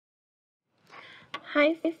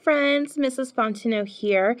Hi, friends. Mrs. Fontenot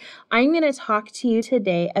here. I'm going to talk to you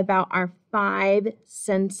today about our five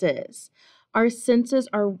senses. Our senses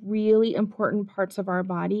are really important parts of our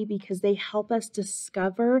body because they help us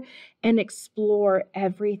discover and explore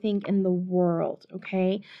everything in the world,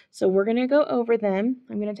 okay? So we're going to go over them.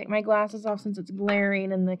 I'm going to take my glasses off since it's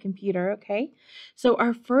glaring in the computer, okay? So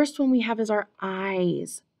our first one we have is our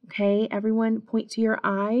eyes, okay? Everyone point to your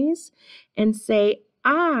eyes and say,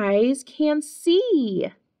 eyes can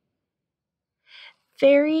see.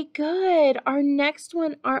 Very good. Our next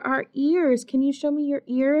one are our ears. Can you show me your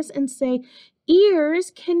ears and say,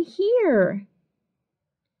 ears can hear?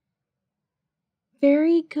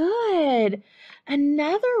 Very good.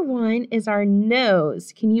 Another one is our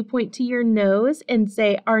nose. Can you point to your nose and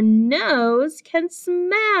say, our nose can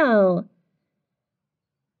smell?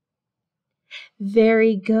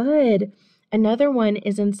 Very good. Another one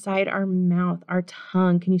is inside our mouth, our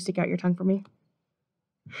tongue. Can you stick out your tongue for me?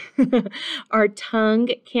 Our tongue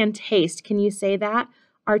can taste. Can you say that?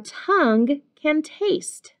 Our tongue can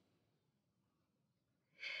taste.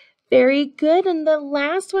 Very good. And the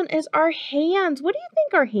last one is our hands. What do you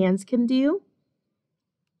think our hands can do?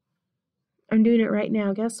 I'm doing it right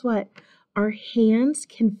now. Guess what? Our hands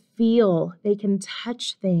can feel. They can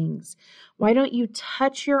touch things. Why don't you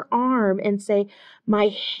touch your arm and say,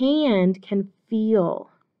 my hand can feel?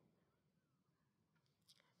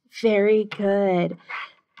 Very good.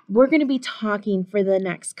 We're going to be talking for the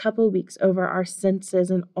next couple of weeks over our senses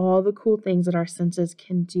and all the cool things that our senses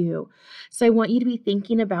can do. So I want you to be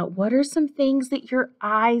thinking about what are some things that your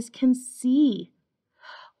eyes can see?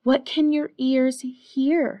 What can your ears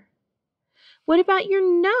hear? What about your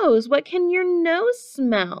nose? What can your nose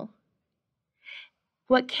smell?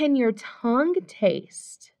 What can your tongue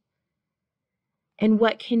taste? And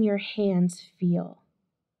what can your hands feel?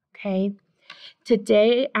 Okay?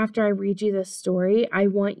 Today, after I read you this story, I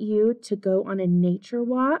want you to go on a nature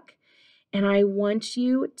walk and I want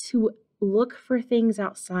you to look for things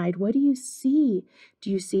outside. What do you see?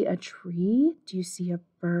 Do you see a tree? Do you see a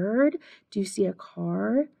bird? Do you see a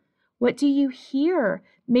car? What do you hear?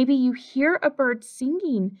 Maybe you hear a bird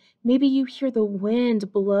singing. Maybe you hear the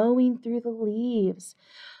wind blowing through the leaves.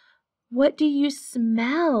 What do you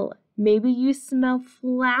smell? Maybe you smell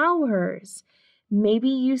flowers. Maybe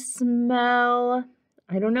you smell,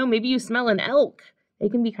 I don't know, maybe you smell an elk. They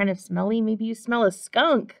can be kind of smelly. Maybe you smell a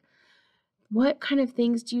skunk. What kind of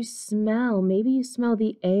things do you smell? Maybe you smell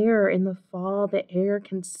the air in the fall. The air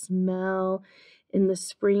can smell. In the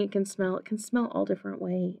spring, it can smell all different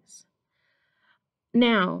ways.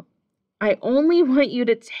 Now, I only want you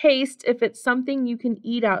to taste if it's something you can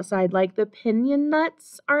eat outside, like the piñon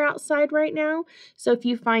nuts are outside right now. So if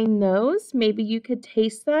you find those, maybe you could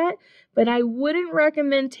taste that. But I wouldn't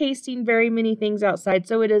recommend tasting very many things outside.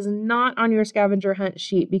 So it is not on your scavenger hunt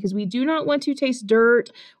sheet because we do not want to taste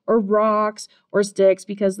dirt or rocks or sticks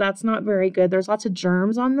because that's not very good. There's lots of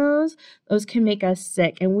germs on those. Those can make us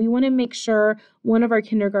sick. And we want to make sure one of our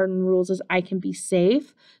kindergarten rules is I can be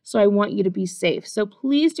safe. So I want you to be safe. So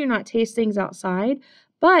please do not taste things outside.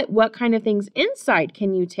 But what kind of things inside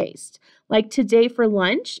can you taste? Like today for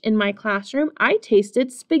lunch in my classroom, I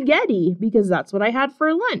tasted spaghetti because that's what I had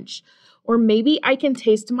for lunch. Or maybe I can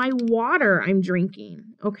taste my water I'm drinking,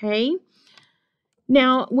 okay?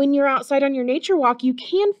 Now, when you're outside on your nature walk, you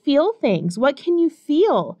can feel things. What can you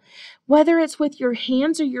feel? Whether it's with your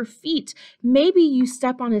hands or your feet, maybe you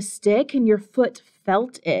step on a stick and your foot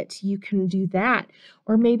felt it. You can do that.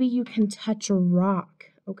 Or maybe you can touch a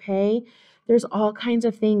rock, okay? There's all kinds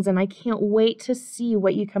of things, and I can't wait to see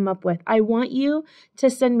what you come up with. I want you to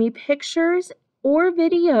send me pictures or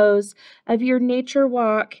videos of your nature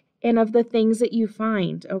walk and of the things that you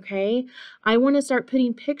find, okay? I want to start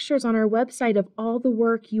putting pictures on our website of all the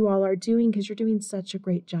work you all are doing because you're doing such a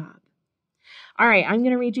great job. All right, I'm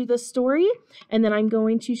going to read you the story, and then I'm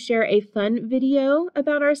going to share a fun video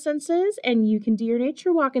about our senses, and you can do your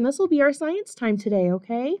nature walk, and this will be our science time today,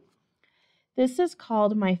 okay? This is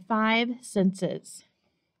called My Five Senses.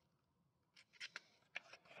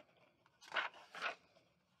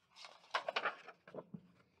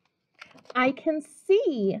 I can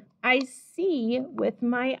see. I see with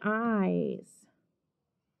my eyes.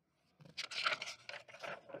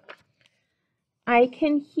 I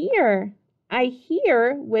can hear. I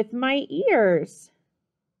hear with my ears.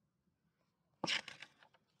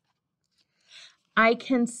 I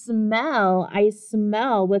can smell. I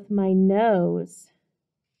smell with my nose.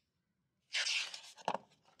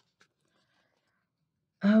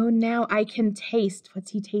 Oh, now I can taste.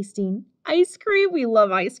 What's he tasting? Ice cream. We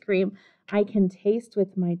love ice cream. I can taste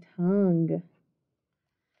with my tongue.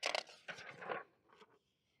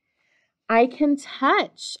 I can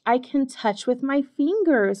touch. I can touch with my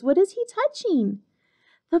fingers. What is he touching?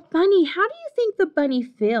 The bunny. How do you think the bunny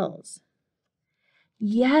feels?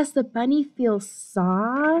 Yes, the bunny feels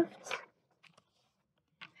soft.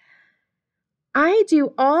 I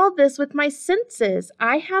do all this with my senses.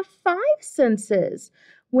 I have 5 senses.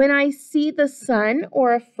 When I see the sun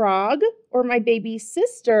or a frog or my baby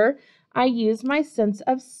sister, I use my sense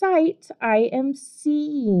of sight. I am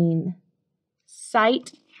seeing.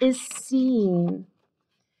 Sight is seeing.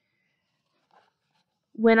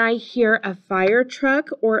 When I hear a fire truck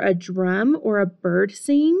or a drum or a bird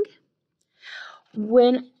sing,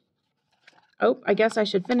 I guess I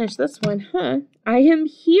should finish this one, I am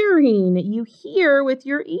hearing. You hear with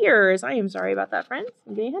your ears. I am sorry about that, friends.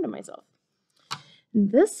 I'm getting ahead of myself.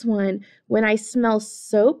 This one, when I smell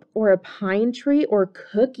soap or a pine tree or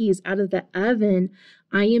cookies out of the oven,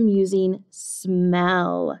 I am using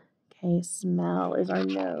smell. Okay, smell is our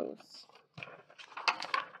nose.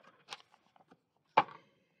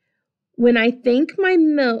 When I drink my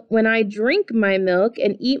milk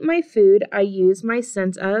and eat my food, I use my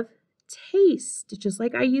sense of taste, just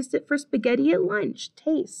like I used it for spaghetti at lunch,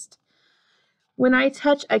 taste. When I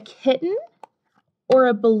touch a kitten or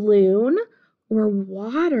a balloon or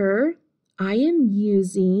water, I am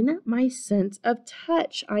using my sense of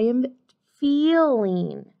touch. I am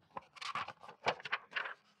feeling.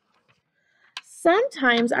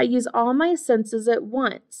 Sometimes I use all my senses at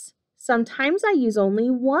once. Sometimes I use only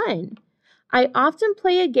one. I often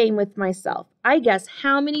play a game with myself. I guess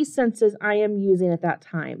how many senses I am using at that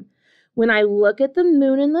time. When I look at the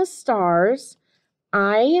moon and the stars,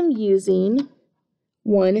 I am using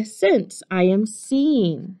one sense. I am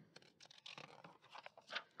seeing.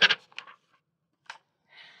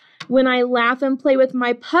 When I laugh and play with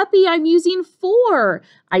my puppy, I'm using 4.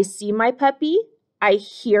 I see my puppy, I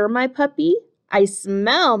hear my puppy, I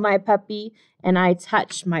smell my puppy, and I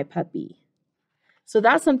touch my puppy. So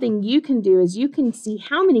that's something you can do is you can see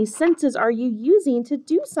how many senses are you using to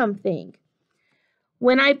do something.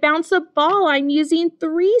 When I bounce a ball, I'm using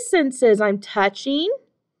 3 senses. I'm touching,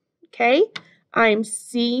 okay? I'm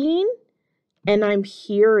seeing, and I'm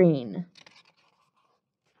hearing.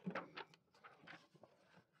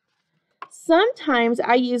 Sometimes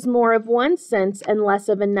I use more of one sense and less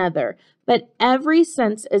of another, but every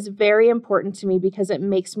sense is very important to me because it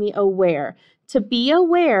makes me aware. To be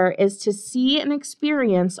aware is to see and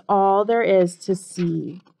experience all there is to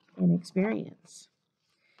see and experience.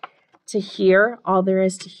 To hear all there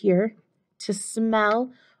is to hear. To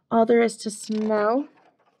smell all there is to smell.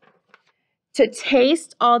 To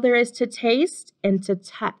taste all there is to taste. And to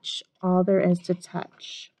touch all there is to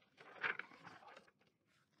touch.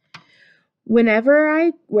 Wherever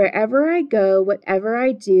I go, whatever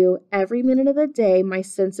I do, every minute of the day, my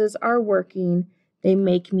senses are working. They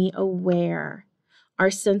make me aware.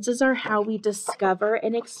 Our senses are how we discover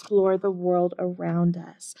and explore the world around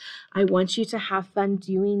us. I want you to have fun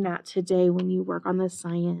doing that today when you work on the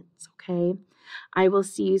science, okay? I will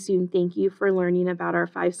see you soon. Thank you for learning about our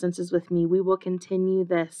 5 senses with me. We will continue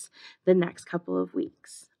this the next couple of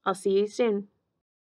weeks. I'll see you soon.